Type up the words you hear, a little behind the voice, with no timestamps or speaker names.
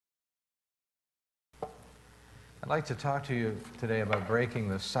I'd like to talk to you today about breaking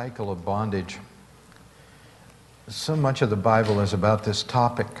the cycle of bondage. So much of the Bible is about this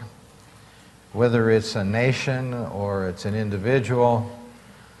topic. Whether it's a nation or it's an individual,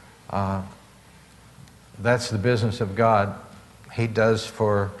 that's the business of God. He does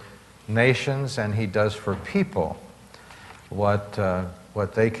for nations and He does for people what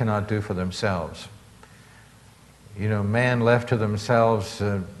they cannot do for themselves. You know, man left to themselves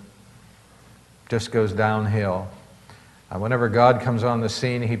just goes downhill. Whenever God comes on the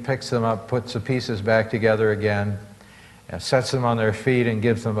scene, He picks them up, puts the pieces back together again, sets them on their feet and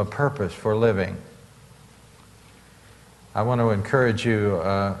gives them a purpose for living. I want to encourage you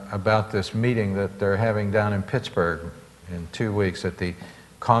about this meeting that they're having down in Pittsburgh in 2 weeks at the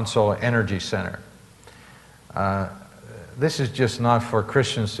Console Energy Center. This is just not for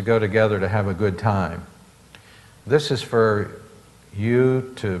Christians to go together to have a good time. This is for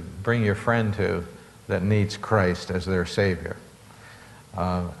you to bring your friend to that needs Christ as their Savior.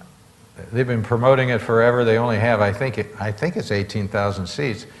 They've been promoting it forever. They only have, I think it's 18,000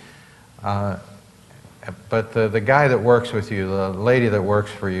 seats. But the guy that works with you, the lady that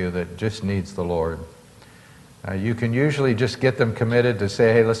works for you that just needs the Lord, you can usually just get them committed to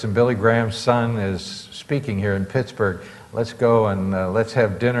say, hey, listen, Billy Graham's son is speaking here in Pittsburgh. Let's go and let's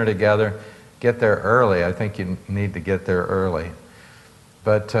have dinner together. Get there early. I think you need to get there early.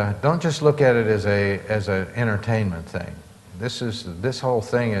 But don't just look at it as an entertainment thing. This whole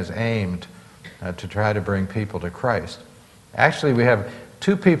thing is aimed to try to bring people to Christ. Actually, we have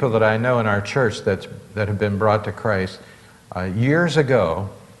 2 people that I know in our church that have been brought to Christ years ago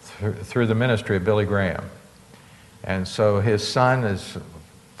through the ministry of Billy Graham. And so his son is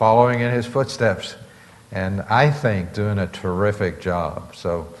following in his footsteps, and I think doing a terrific job.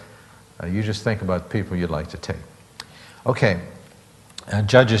 So you just think about the people you'd like to take. Okay.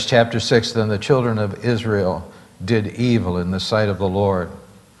 Judges chapter 6, then the children of Israel did evil in the sight of the Lord.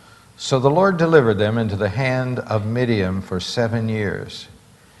 So the Lord delivered them into the hand of Midian for 7 years.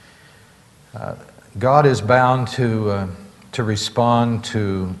 God is bound to respond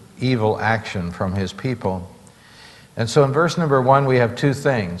to evil action from His people. And so in verse number 1 we have 2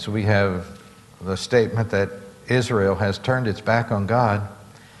 things. We have the statement that Israel has turned its back on God,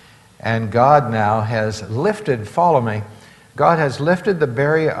 and God now has lifted, follow me, God has lifted the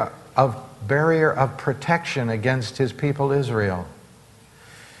barrier of protection against His people Israel.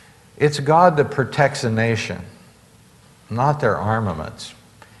 It's God that protects a nation, not their armaments.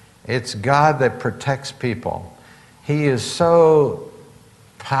 It's God that protects people. He is so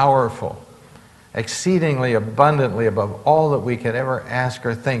powerful, exceedingly abundantly above all that we could ever ask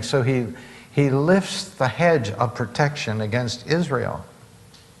or think. So He lifts the hedge of protection against Israel.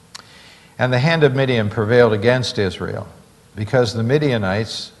 And the hand of Midian prevailed against Israel, because the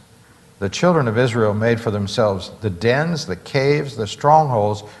Midianites, the children of Israel, made for themselves the dens, the caves, the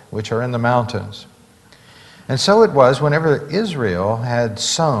strongholds which are in the mountains. And so it was, whenever Israel had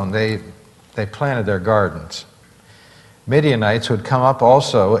sown, they planted their gardens. Midianites would come up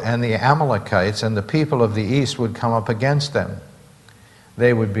also, and the Amalekites and the people of the east would come up against them.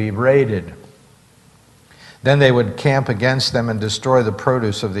 They would be raided. Then they would camp against them and destroy the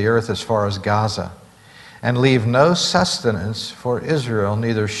produce of the earth as far as Gaza, and leave no sustenance for Israel,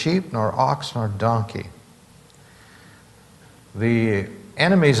 neither sheep, nor ox, nor donkey. The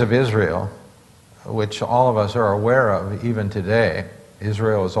enemies of Israel, which all of us are aware of even today,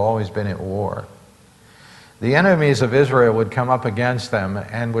 Israel has always been at war. The enemies of Israel would come up against them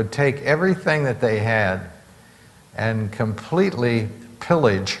and would take everything that they had and completely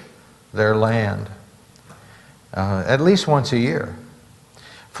pillage their land, at least once a year.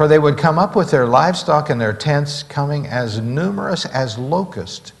 For they would come up with their livestock and their tents, coming as numerous as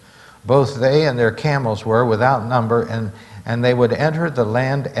locusts. Both they and their camels were without number, and they would enter the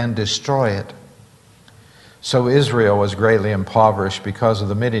land and destroy it. So Israel was greatly impoverished because of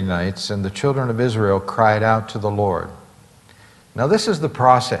the Midianites, and the children of Israel cried out to the Lord. Now this is the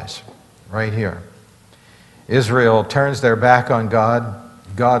process right here. Israel turns their back on God.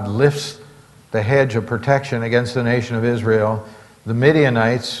 God lifts the hedge of protection against the nation of Israel. The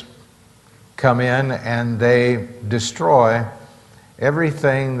Midianites come in and they destroy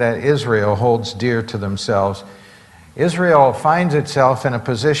everything that Israel holds dear to themselves. Israel finds itself in a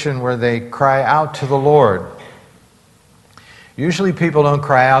position where they cry out to the Lord. Usually people don't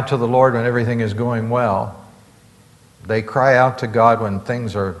cry out to the Lord when everything is going well. They cry out to God when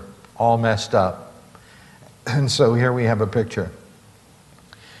things are all messed up. And so here we have a picture.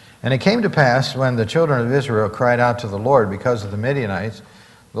 And it came to pass, when the children of Israel cried out to the Lord because of the Midianites,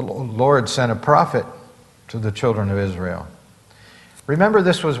 the Lord sent a prophet to the children of Israel. Remember,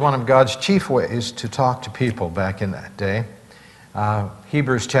 this was one of God's chief ways to talk to people back in that day.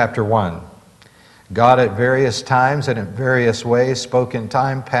 Hebrews chapter 1. God at various times and in various ways spoke in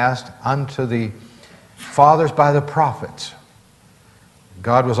time past unto the fathers by the prophets.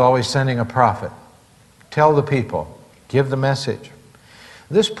 God was always sending a prophet. Tell the people, give the message.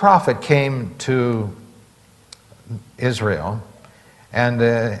 This prophet came to Israel,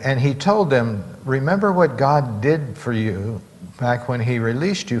 and he told them, remember what God did for you back when he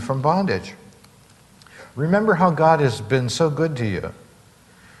released you from bondage. Remember how God has been so good to you.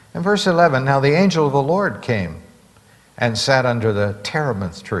 In verse 11, now the angel of the Lord came and sat under the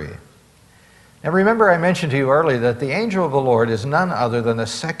terebinth tree. Now remember, I mentioned to you earlier that the angel of the Lord is none other than the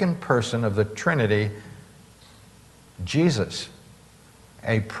second person of the Trinity, Jesus.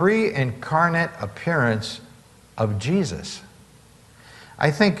 A pre-incarnate appearance of Jesus.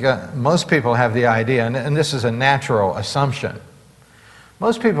 I think most people have the idea, and this is a natural assumption,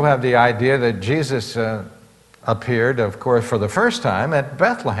 most people have the idea that Jesus appeared, of course, for the first time at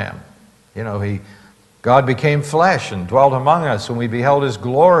Bethlehem. You know, God became flesh and dwelt among us, and we beheld his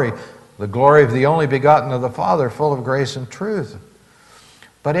glory, the glory of the only begotten of the Father, full of grace and truth.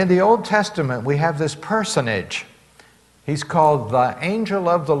 But in the Old Testament, we have this personage. He's called the angel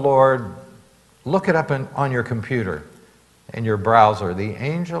of the Lord. Look it up on your computer, in your browser, the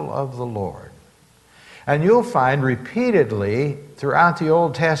angel of the Lord. And you'll find repeatedly throughout the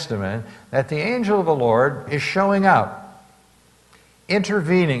Old Testament that the angel of the Lord is showing up,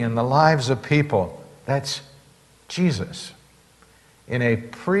 intervening in the lives of people. That's Jesus. In a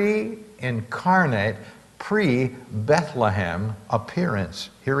pre-incarnate, pre-Bethlehem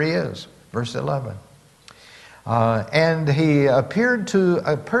appearance. Here he is, verse 11. And he appeared to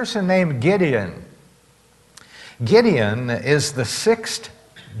a person named Gideon. Gideon is the sixth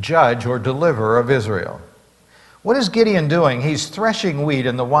judge or deliverer of Israel. What is Gideon doing? He's threshing wheat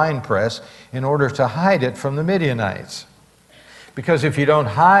in the winepress in order to hide it from the Midianites. Because if you don't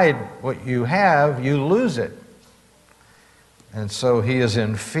hide what you have, you lose it. And so he is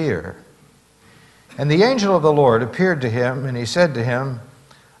in fear. And the angel of the Lord appeared to him, and he said to him,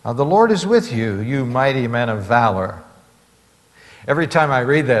 the Lord is with you, you mighty men of valor. Every time I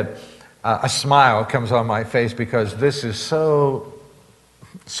read that, a smile comes on my face because this is so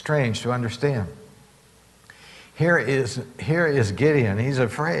strange to understand. Here is Gideon. He's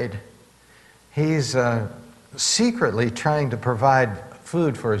afraid. He's secretly trying to provide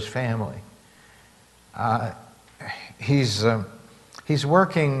food for his family. He's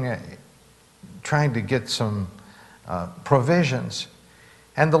working, trying to get some provisions.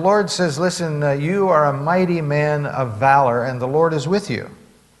 And the Lord says, listen, you are a mighty man of valor, and the Lord is with you.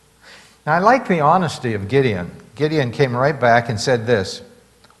 Now, I like the honesty of Gideon. Gideon came right back and said this,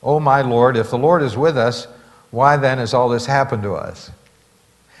 oh, my Lord, if the Lord is with us, why then has all this happened to us?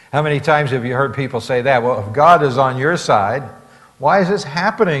 How many times have you heard people say that? Well, if God is on your side, why is this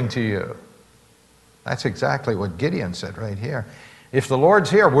happening to you? That's exactly what Gideon said right here. If the Lord's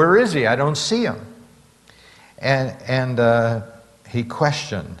here, where is he? I don't see him. And he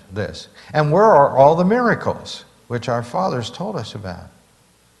questioned this. And where are all the miracles which our fathers told us about?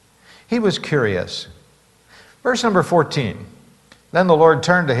 He was curious. Verse number 14. Then the Lord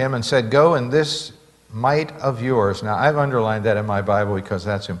turned to him and said, go in this might of yours. Now, I've underlined that in my Bible because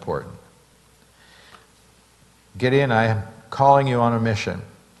that's important. Gideon, I am calling you on a mission.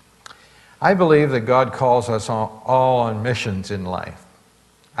 I believe that God calls us all on missions in life.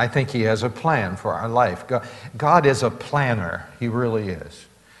 I think he has a plan for our life. God is a planner. He really is.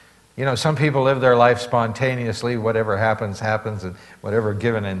 You know, some people live their life spontaneously. Whatever happens, happens. And whatever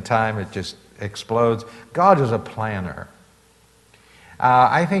given in time, it just explodes. God is a planner.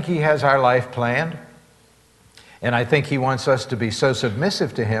 I think he has our life planned. And I think he wants us to be so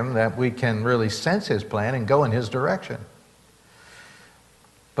submissive to him that we can really sense his plan and go in his direction.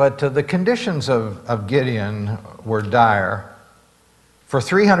 But the conditions of Gideon were dire. For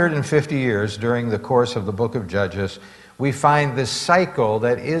 350 years during the course of the book of Judges, we find this cycle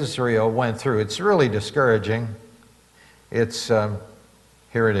that Israel went through. It's really discouraging. Here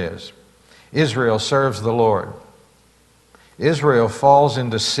it is. Israel serves the Lord. Israel falls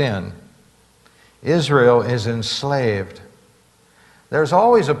into sin. Israel is enslaved. There's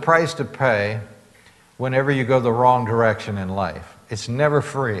always a price to pay whenever you go the wrong direction in life. It's never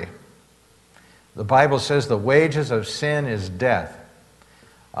free. The Bible says the wages of sin is death.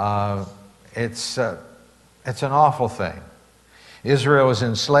 It's an awful thing. Israel is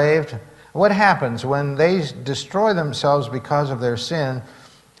enslaved. What happens when they destroy themselves because of their sin?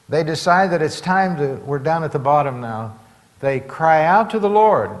 They decide that it's time we're down at the bottom now. They cry out to the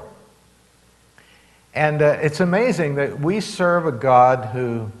Lord. And it's amazing that we serve a God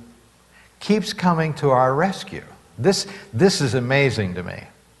who keeps coming to our rescue. This is amazing to me.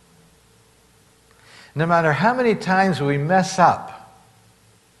 No matter how many times we mess up,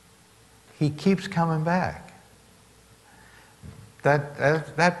 He keeps coming back.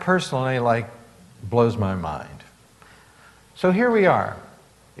 That personally blows my mind. So here we are.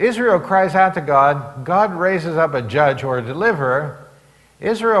 Israel cries out to God. God raises up a judge or a deliverer.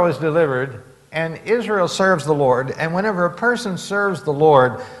 Israel is delivered, and Israel serves the Lord. And whenever a person serves the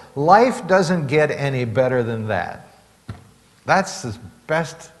Lord, life doesn't get any better than that. That's as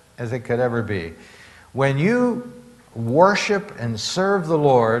best as it could ever be. When you worship and serve the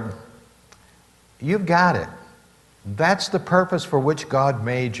Lord, you've got it. That's the purpose for which God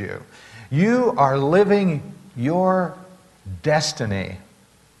made you. You are living your destiny.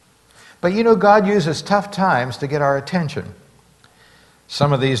 But you know, God uses tough times to get our attention.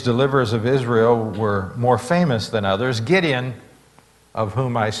 Some of these deliverers of Israel were more famous than others. Gideon, of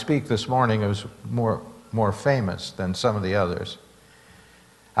whom I speak this morning, was more famous than some of the others.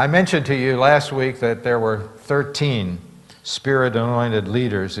 I mentioned to you last week that there were 13 Spirit-anointed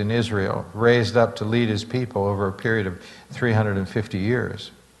leaders in Israel raised up to lead His people over a period of 350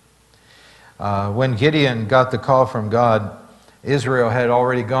 years. When Gideon got the call from God, Israel had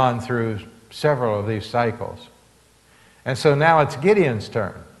already gone through several of these cycles. And so now it's Gideon's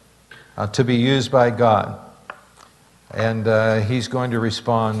turn to be used by God. And he's going to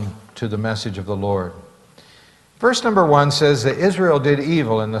respond to the message of the Lord. Verse number 1 says that Israel did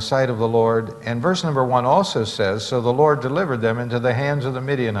evil in the sight of the Lord. And verse number 1 also says, so the Lord delivered them into the hands of the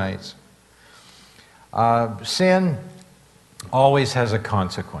Midianites. Sin always has a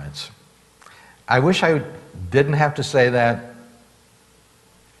consequence. I wish I didn't have to say that,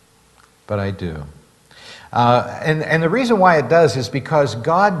 but I do. And the reason why it does is because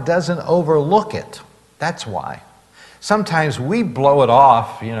God doesn't overlook it. That's why. Sometimes we blow it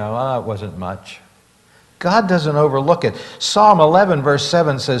off, it wasn't much. God doesn't overlook it. Psalm 11 verse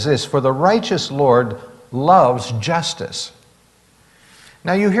 7 says this, for the righteous Lord loves justice.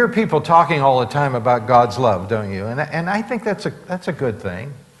 Now you hear people talking all the time about God's love, don't you? And I think that's a good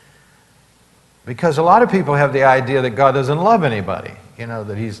thing. Because a lot of people have the idea that God doesn't love anybody.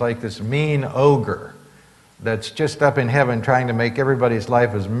 That He's like this mean ogre that's just up in heaven trying to make everybody's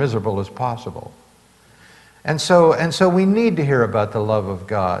life as miserable as possible. And so we need to hear about the love of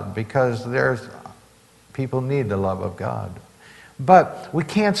God because people need the love of God. But we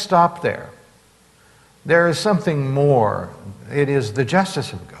can't stop there. There is something more. It is the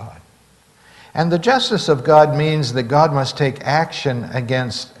justice of God. And the justice of God means that God must take action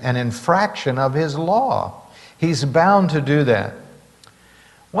against an infraction of His law. He's bound to do that.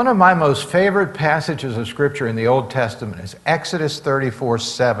 One of my most favorite passages of Scripture in the Old Testament is Exodus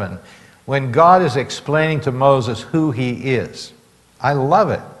 34:7, when God is explaining to Moses who He is. I love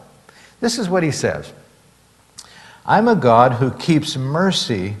it. This is what He says. I'm a God who keeps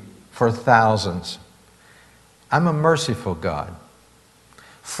mercy for thousands. I'm a merciful God,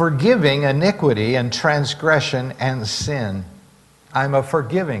 forgiving iniquity and transgression and sin. I'm a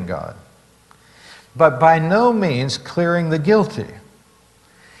forgiving God, but by no means clearing the guilty.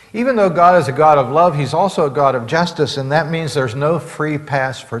 Even though God is a God of love, He's also a God of justice, and that means there's no free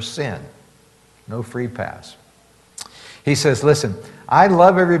pass for sin. No free pass. He says, listen, I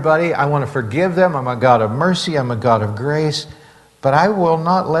love everybody. I want to forgive them. I'm a God of mercy. I'm a God of grace. But I will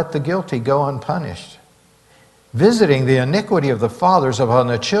not let the guilty go unpunished. Visiting the iniquity of the fathers upon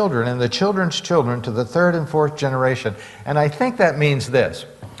the children and the children's children to the third and fourth generation. And I think that means this,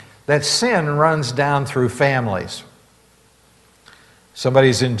 that sin runs down through families.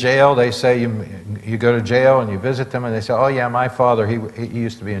 Somebody's in jail, they say, you go to jail and you visit them and they say, oh yeah, my father, he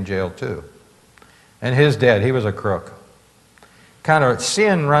used to be in jail too. And his dad, he was a crook. Kind of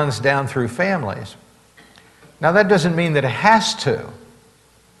sin runs down through families. Now that doesn't mean that it has to.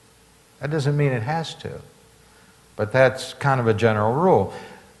 That doesn't mean it has to. But that's kind of a general rule.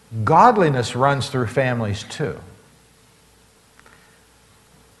 Godliness runs through families too.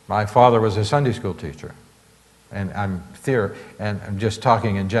 My father was a Sunday school teacher. And I'm just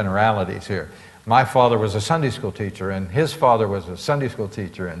talking in generalities here. My father was a Sunday school teacher, and his father was a Sunday school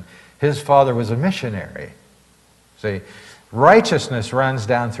teacher, and his father was a missionary. See, righteousness runs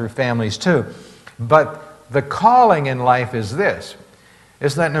down through families too. But the calling in life is this,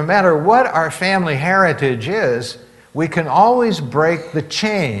 is that no matter what our family heritage is, we can always break the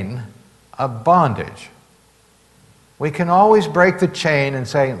chain of bondage. We can always break the chain and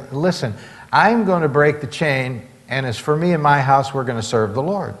say, listen, I'm going to break the chain, and as for me and my house, we're going to serve the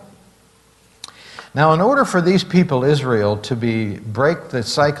Lord. Now, in order for these people, Israel, to break the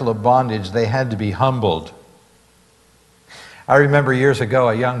cycle of bondage, they had to be humbled. I remember years ago,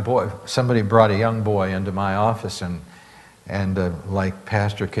 a young boy, somebody brought a young boy into my office and like,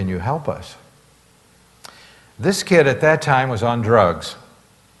 Pastor, can you help us? This kid at that time was on drugs.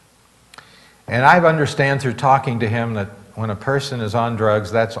 And I understand through talking to him that when a person is on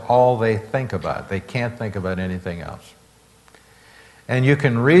drugs, that's all they think about. They can't think about anything else. And you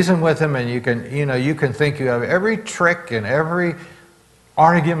can reason with him, and you can think you have every trick and every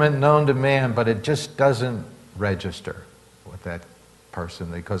argument known to man, but it just doesn't register with that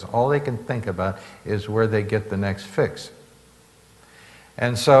person, because all they can think about is where they get the next fix.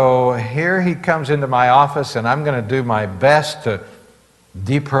 And so here he comes into my office, and I'm going to do my best to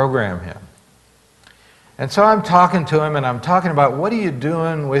deprogram him. And so I'm talking to him, and I'm talking about, what are you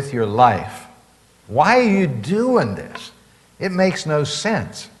doing with your life? Why are you doing this? It makes no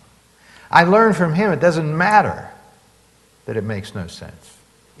sense. I learned from him it doesn't matter that it makes no sense.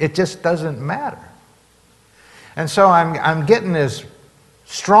 It just doesn't matter. And so I'm getting as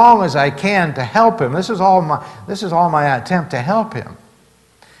strong as I can to help him. This is all my attempt to help him.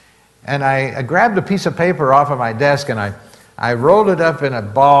 And I grabbed a piece of paper off of my desk, and I rolled it up in a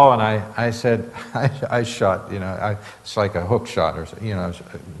ball, and I said, I shot, it's like a hook shot or a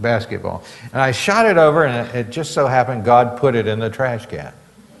basketball. And I shot it over, and it just so happened God put it in the trash can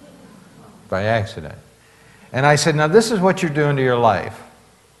by accident. And I said, now this is what you're doing to your life.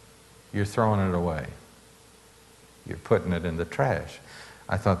 You're throwing it away. You're putting it in the trash.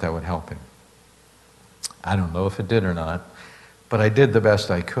 I thought that would help him. I don't know if it did or not, but I did the best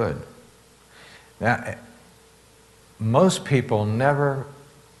I could. Now, most people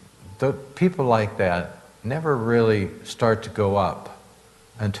people like that never really start to go up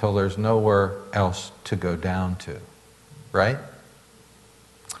until there's nowhere else to go down to, right?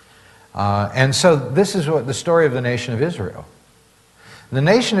 And so this is what the story of the nation of Israel. The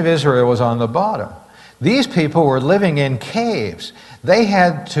nation of Israel was on the bottom. These people were living in caves. They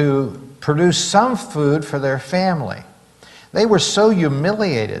had to produce some food for their family. They were so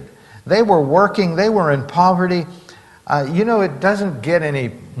humiliated. They were working, they were in poverty. It doesn't get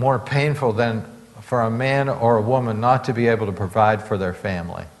any more painful than for a man or a woman not to be able to provide for their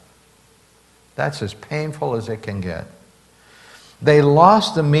family. That's as painful as it can get. They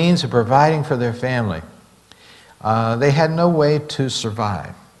lost the means of providing for their family. They had no way to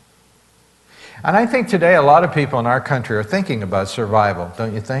survive. And I think today a lot of people in our country are thinking about survival,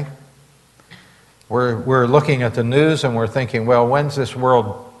 don't you think? We're looking at the news and we're thinking, well, when's this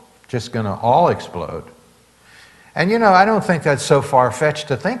world just going to all explode? And I don't think that's so far-fetched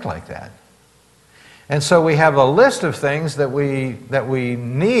to think like that. And so we have a list of things that we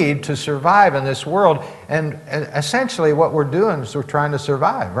need to survive in this world, and essentially what we're doing is we're trying to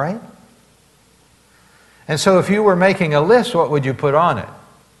survive, right? And so if you were making a list, what would you put on it?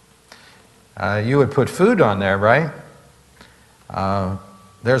 You would put food on there, right?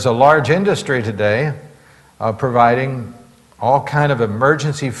 There's a large industry today providing all kind of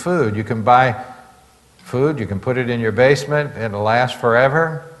emergency food. You can buy food, you can put it in your basement, it'll last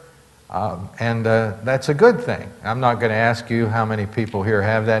forever, and that's a good thing. I'm not going to ask you how many people here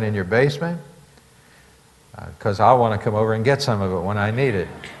have that in your basement, because I'll want to come over and get some of it when I need it.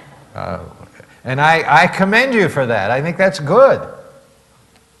 And I commend you for that. I think that's good.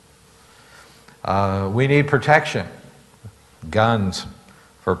 We need protection. Guns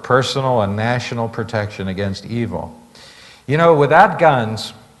for personal and national protection against evil. Without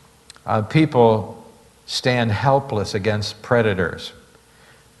guns, people stand helpless against predators.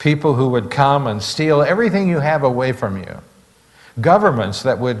 People who would come and steal everything you have away from you. Governments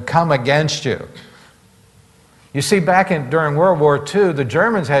that would come against you. You see, during World War II, the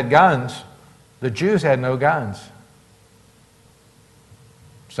Germans had guns. The Jews had no guns.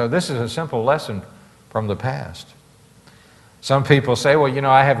 So this is a simple lesson from the past. Some people say, well,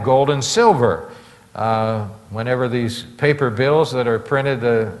 I have gold and silver. Whenever these paper bills that are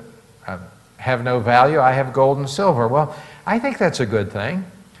printed have no value, I have gold and silver. Well, I think that's a good thing,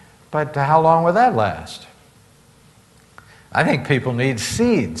 but how long will that last? I think people need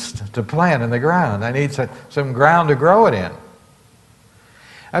seeds to plant in the ground. I need some ground to grow it in.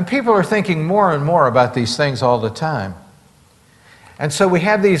 And people are thinking more and more about these things all the time. And so we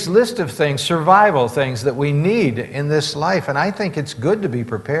have these list of things, survival things that we need in this life. And I think it's good to be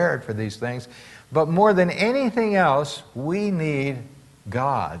prepared for these things. But more than anything else, we need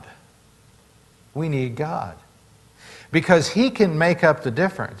God. We need God. Because He can make up the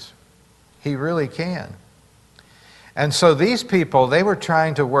difference. He really can. And so these people, they were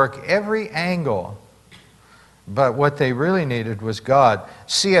trying to work every angle but what they really needed was God.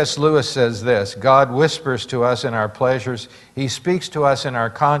 C.S. Lewis says this: God whispers to us in our pleasures, He speaks to us in our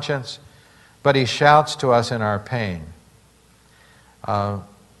conscience, but He shouts to us in our pain.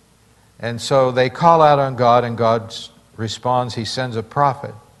 And so they call out on God, and God responds. He sends a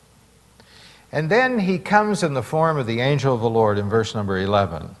prophet. And then He comes in the form of the angel of the Lord in verse number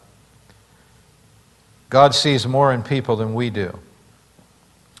 11. God sees more in people than we do.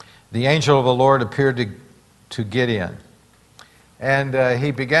 The angel of the Lord appeared to Gideon, and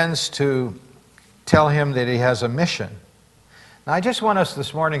he begins to tell him that he has a mission. Now, I just want us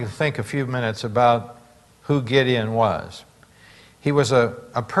this morning to think a few minutes about who Gideon was. He was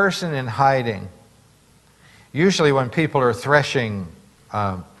a person in hiding. Usually when people are threshing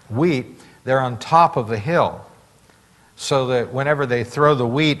wheat, they're on top of the hill, so that whenever they throw the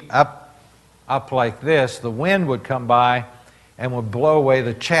wheat up like this, the wind would come by and would blow away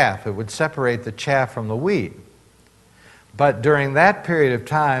the chaff. It would separate the chaff from the wheat. But during that period of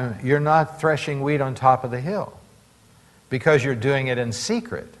time, you're not threshing wheat on top of the hill, because you're doing it in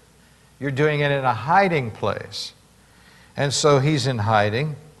secret. You're doing it in a hiding place. And so he's in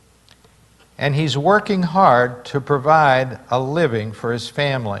hiding, and he's working hard to provide a living for his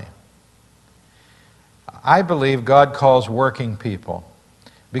family. I believe God calls working people,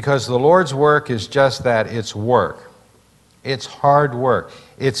 because the Lord's work is just that. It's work. It's hard work.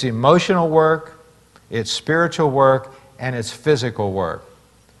 It's emotional work, it's spiritual work, and it's physical work.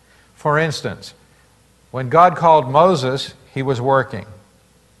 For instance, when God called Moses, He was working.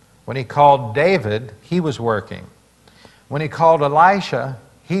 When He called David, he was working. When He called Elisha,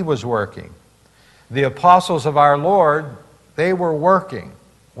 he was working. The apostles of our Lord, they were working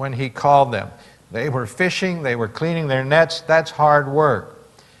when He called them. They were fishing, they were cleaning their nets. That's hard work.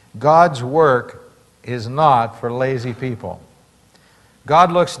 God's work is not for lazy people.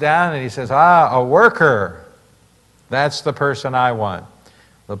 God looks down and He says, a worker. That's the person I want.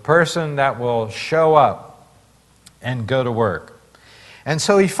 The person that will show up and go to work. And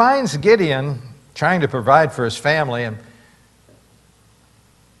so He finds Gideon trying to provide for his family,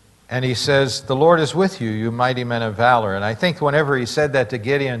 and He says, the Lord is with you, you mighty men of valor. And I think whenever He said that to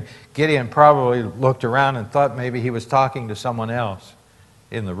Gideon, Gideon probably looked around and thought maybe he was talking to someone else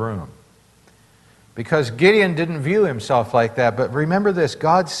in the room. Because Gideon didn't view himself like that. But remember this,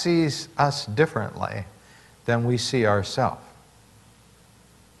 God sees us differently than we see ourselves.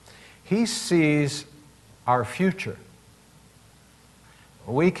 He sees our future.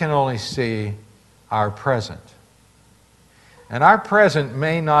 We can only see our present. And our present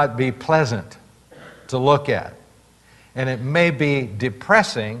may not be pleasant to look at. And it may be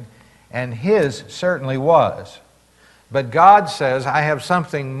depressing, and His certainly was. But God says, I have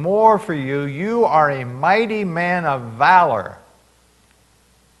something more for you. You are a mighty man of valor.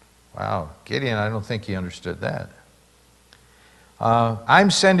 Wow, Gideon, I don't think he understood that.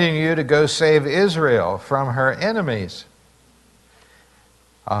 I'm sending you to go save Israel from her enemies.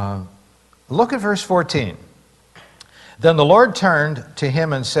 Look at verse 14. Then the Lord turned to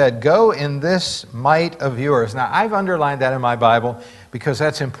him and said, go in this might of yours. Now, I've underlined that in my Bible because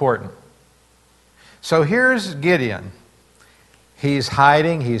that's important. So here's Gideon. He's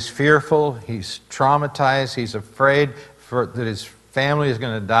hiding, he's fearful, he's traumatized, he's afraid that his family is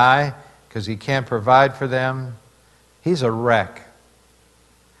going to die because he can't provide for them. He's a wreck.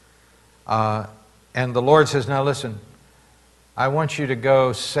 And the Lord says, now listen, I want you to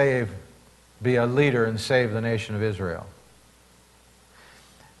go be a leader and save the nation of Israel.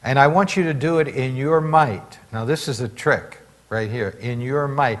 And I want you to do it in your might. Now this is the trick right here. In your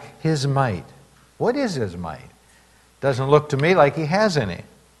might. His might. What is His might? Doesn't look to me like He has any.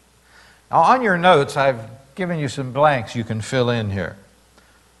 Now on your notes, I've given you some blanks you can fill in here.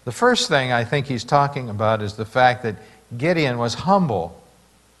 The first thing I think he's talking about is the fact that Gideon was humble.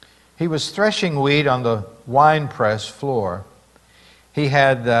 He was threshing wheat on the winepress floor. He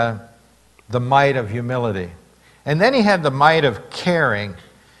had the might of humility. And then he had the might of caring,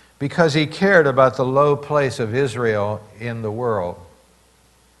 because he cared about the low place of Israel in the world.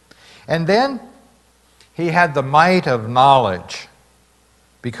 And then he had the might of knowledge,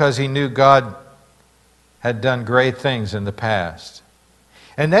 because he knew God had done great things in the past.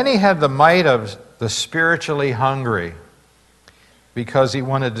 And then he had the might of the spiritually hungry, because he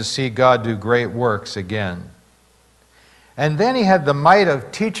wanted to see God do great works again. And then he had the might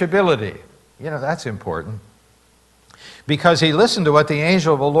of teachability. You know, that's important. Because he listened to what the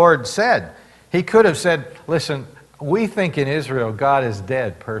angel of the Lord said. He could have said, listen, we think in Israel God is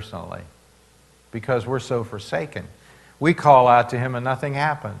dead personally, because we're so forsaken. We call out to Him and nothing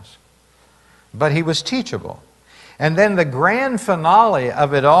happens. But he was teachable. And then the grand finale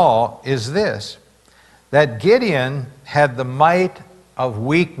of it all is this, that Gideon had the might of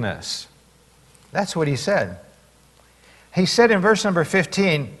weakness. That's what he said. He said in verse number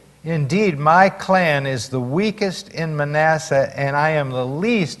 15, "Indeed, my clan is the weakest in Manasseh, and I am the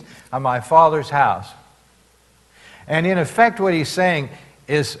least of my father's house." And in effect, what he's saying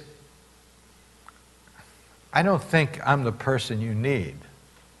is, I don't think I'm the person you need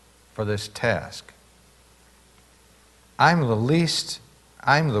for this task. I'm the least,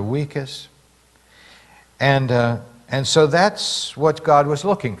 I'm the weakest. And so that's what God was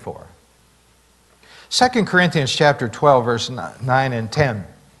looking for. 2 Corinthians chapter 12, verse 9 and 10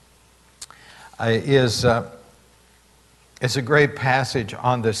 is a great passage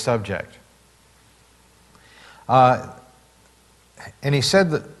on this subject. And he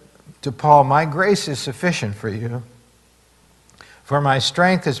said to Paul, "My grace is sufficient for you, for my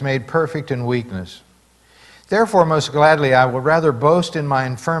strength is made perfect in weakness. Therefore, most gladly, I will rather boast in my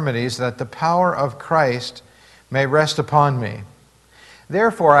infirmities, that the power of Christ may rest upon me.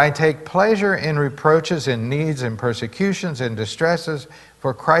 Therefore, I take pleasure in reproaches, in needs, in persecutions, in distresses,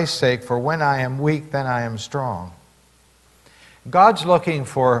 for Christ's sake, for when I am weak, then I am strong." God's looking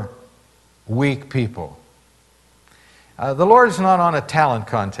for weak people. The Lord is not on a talent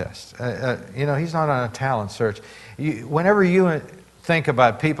contest. He's not on a talent search. Whenever you think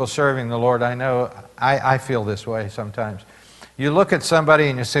about people serving the Lord, I know I feel this way sometimes. You look at somebody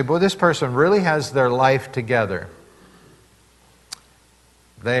and you say, boy, this person really has their life together.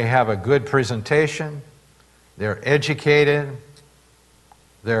 They have a good presentation, they're educated,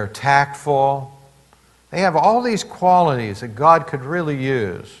 they're tactful. They have all these qualities that God could really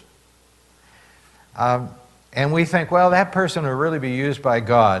use. And we think, well, that person will really be used by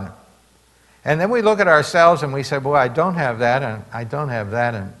God. And then we look at ourselves and we say, boy, I don't have that, and I don't have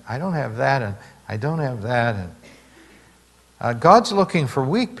that, and I don't have that, and I don't have that. And God's looking for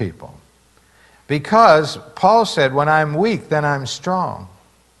weak people. Because Paul said, when I'm weak, then I'm strong.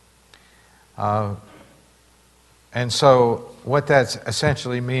 And so what that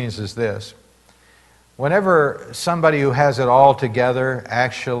essentially means is this. Whenever somebody who has it all together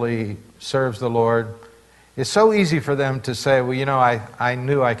actually serves the Lord, it's so easy for them to say, well, I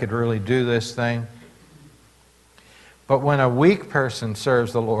knew I could really do this thing. But when a weak person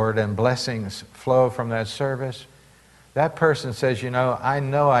serves the Lord and blessings flow from that service, that person says, I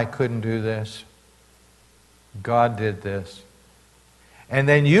know I couldn't do this. God did this. And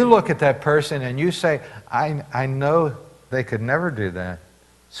then you look at that person and you say, I know they could never do that.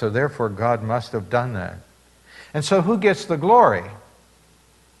 So therefore God must have done that. And so who gets the glory?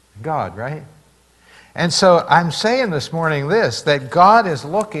 God, right? And so I'm saying this morning that God is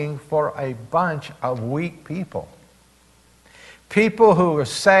looking for a bunch of weak people. People who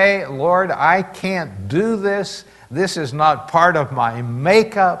say, Lord, I can't do this. This is not part of my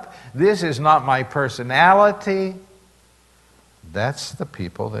makeup. This is not my personality. That's the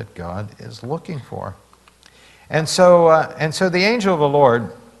people that God is looking for. And so the angel of the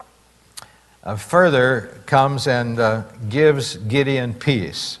Lord further comes and gives Gideon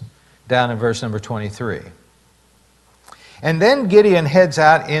peace, down in verse number 23. And then Gideon heads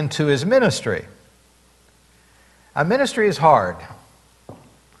out into his ministry. A ministry is hard.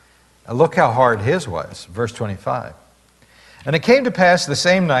 Look how hard his was, verse 25. "And it came to pass the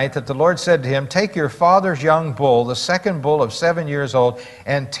same night that the Lord said to him, Take your father's young bull, the second bull of 7 years old,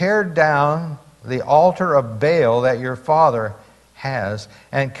 and tear down the altar of Baal that your father has,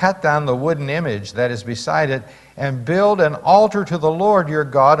 and cut down the wooden image that is beside it, and build an altar to the Lord your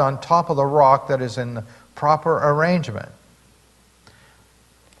God on top of the rock that is in the proper arrangement."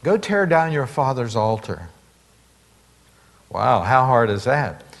 Go tear down your father's altar. Wow, how hard is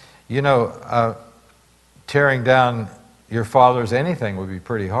that? Tearing down your father's anything would be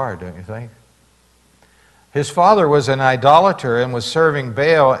pretty hard, don't you think? His father was an idolater and was serving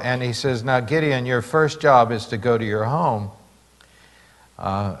Baal, and he says, now Gideon, your first job is to go to your home,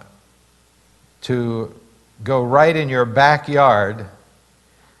 to go right in your backyard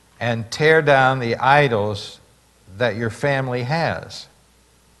and tear down the idols that your family has.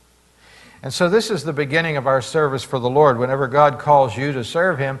 And so this is the beginning of our service for the Lord. Whenever God calls you to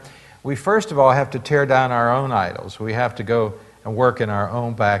serve Him, we first of all have to tear down our own idols. We have to go and work in our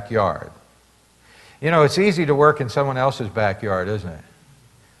own backyard. It's easy to work in someone else's backyard, isn't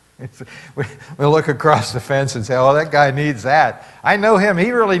it? We look across the fence and say, oh, that guy needs that. I know him.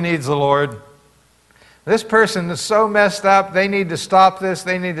 He really needs the Lord. This person is so messed up. They need to stop this.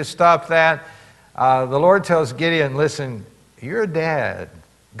 They need to stop that. The Lord tells Gideon, listen, you're a dad.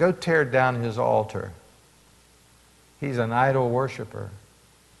 Go tear down his altar. He's an idol worshiper.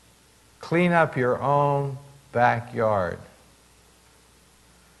 Clean up your own backyard.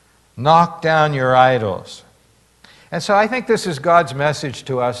 Knock down your idols. And so I think this is God's message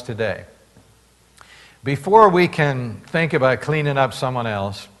to us today. Before we can think about cleaning up someone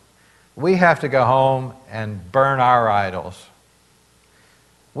else, we have to go home and burn our idols.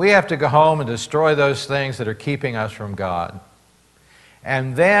 We have to go home and destroy those things that are keeping us from God.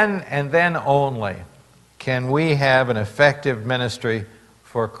 And then only can we have an effective ministry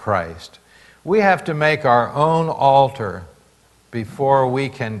for Christ. We have to make our own altar before we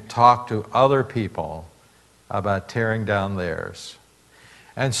can talk to other people about tearing down theirs.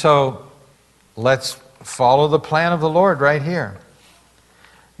 And so let's follow the plan of the Lord right here.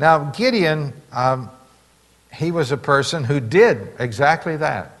 Now, Gideon, he was a person who did exactly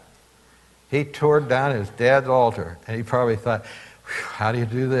that. He tore down his dad's altar, and he probably thought, how do you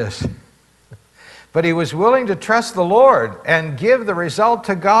do this? But he was willing to trust the Lord and give the result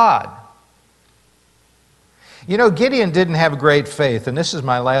to God. You know, Gideon didn't have great faith, and this is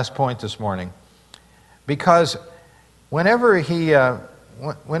my last point this morning, because whenever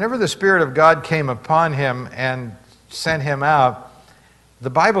the Spirit of God came upon him and sent him out, the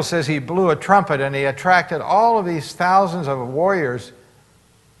Bible says he blew a trumpet and he attracted all of these thousands of warriors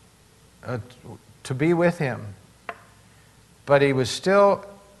to be with him. But he was still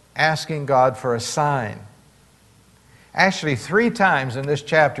asking God for a sign. Actually, 3 times in this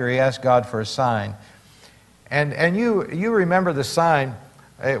chapter he asked God for a sign. And you remember the sign.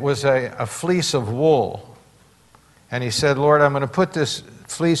 It was a fleece of wool. And he said, Lord, I'm going to put this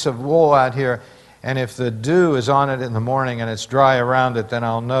fleece of wool out here, and if the dew is on it in the morning and it's dry around it, then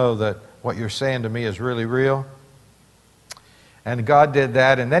I'll know that what you're saying to me is really real. And God did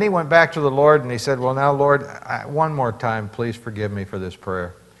that, and then he went back to the Lord and he said, well, now, Lord, one more time, please forgive me for this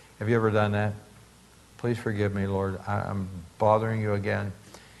prayer. Have you ever done that? Please forgive me, Lord. I'm bothering you again.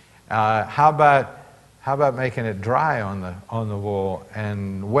 How about making it dry on the wool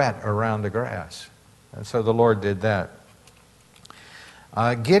and wet around the grass? And so the Lord did that.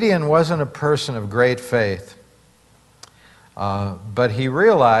 Gideon wasn't a person of great faith, but he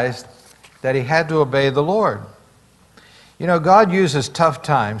realized that he had to obey the Lord. You know, God uses tough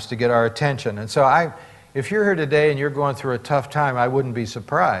times to get our attention. And so if you're here today and you're going through a tough time, I wouldn't be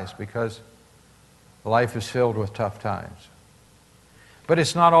surprised, because life is filled with tough times. But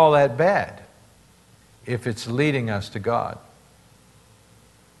it's not all that bad if it's leading us to God,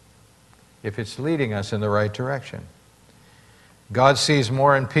 if it's leading us in the right direction. God sees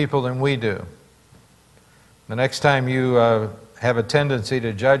more in people than we do. The next time you have a tendency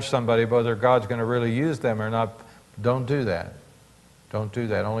to judge somebody whether God's going to really use them or not, don't do that. Don't do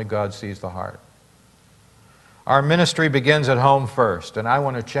that. Only God sees the heart. Our ministry begins at home first, and I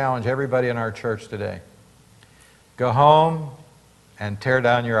want to challenge everybody in our church today. Go home and tear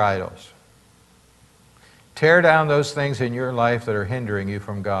down your idols. Tear down those things in your life that are hindering you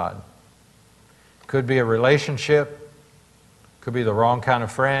from God. Could be a relationship, could be the wrong kind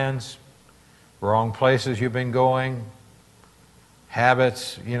of friends, wrong places you've been going,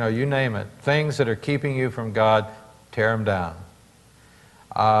 habits, you name it. Things that are keeping you from God, tear them down.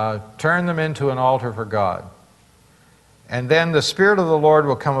 Turn them into an altar for God. And then the Spirit of the Lord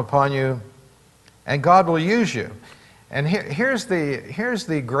will come upon you, and God will use you. And here's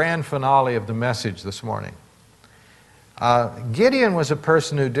the grand finale of the message this morning. Gideon was a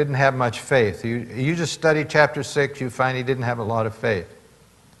person who didn't have much faith. You just study chapter 6, you find he didn't have a lot of faith.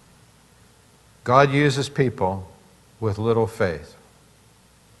 God uses people with little faith.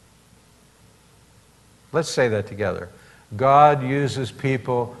 Let's say that together. God uses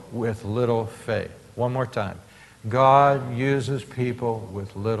people with little faith. One more time. God uses people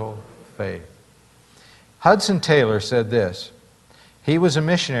with little faith. Hudson Taylor said this. He was a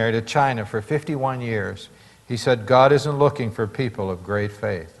missionary to China for 51 years. He said, God isn't looking for people of great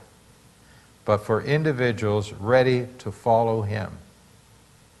faith, but for individuals ready to follow Him.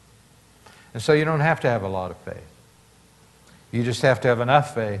 And so you don't have to have a lot of faith. You just have to have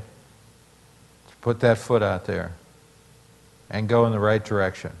enough faith to put that foot out there and go in the right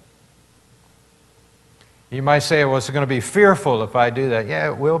direction. You might say, well, it's going to be fearful if I do that. Yeah,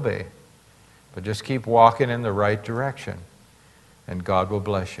 it will be. But just keep walking in the right direction, and God will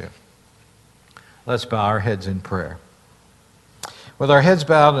bless you. Let's bow our heads in prayer. With our heads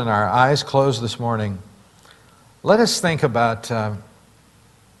bowed and our eyes closed this morning, let us think about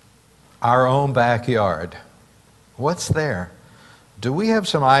our own backyard. What's there? Do we have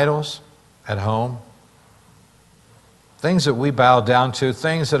some idols at home? Things that we bow down to,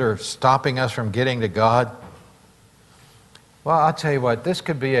 things that are stopping us from getting to God? Well, I'll tell you what, this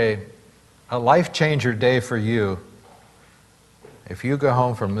could be a life-changer day for you if you go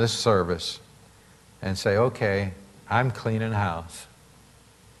home from this service and say, okay, I'm cleaning house.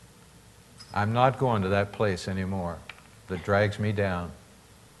 I'm not going to that place anymore that drags me down.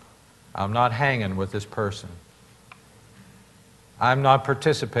 I'm not hanging with this person. I'm not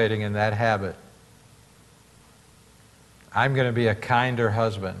participating in that habit. I'm going to be a kinder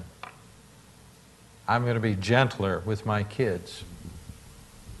husband. I'm going to be gentler with my kids.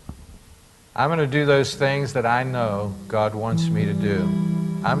 I'm going to do those things that I know God wants me to do.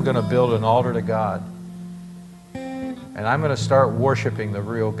 I'm going to build an altar to God. And I'm going to start worshiping the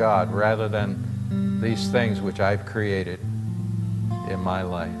real God rather than these things which I've created in my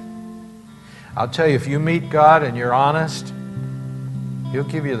life. I'll tell you, if you meet God and you're honest, He'll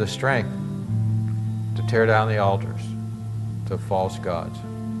give you the strength to tear down the altars to false gods.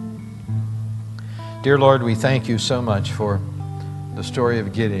 Dear Lord, we thank you so much for the story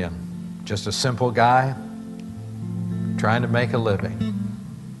of Gideon. Just a simple guy trying to make a living.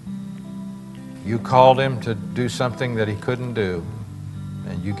 You called him to do something that he couldn't do,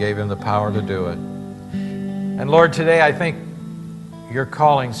 and you gave him the power to do it. And Lord, today I think you're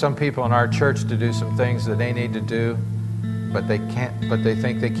calling some people in our church to do some things that they need to do, but they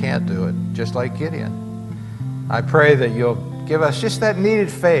think they can't do it, just like Gideon. I pray that you'll give us just that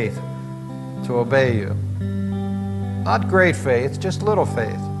needed faith to obey you. Not great faith, just little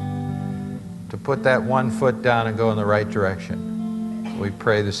faith. To put that one foot down and go in the right direction. We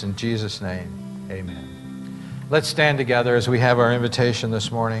pray this in Jesus' name. Amen. Let's stand together as we have our invitation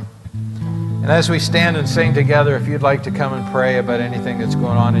this morning. And as we stand and sing together, if you'd like to come and pray about anything that's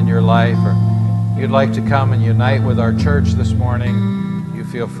going on in your life, or you'd like to come and unite with our church this morning, you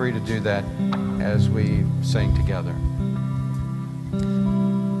feel free to do that as we sing together.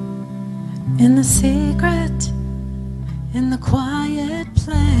 In the secret, in the quiet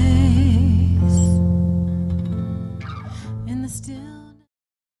place, in the still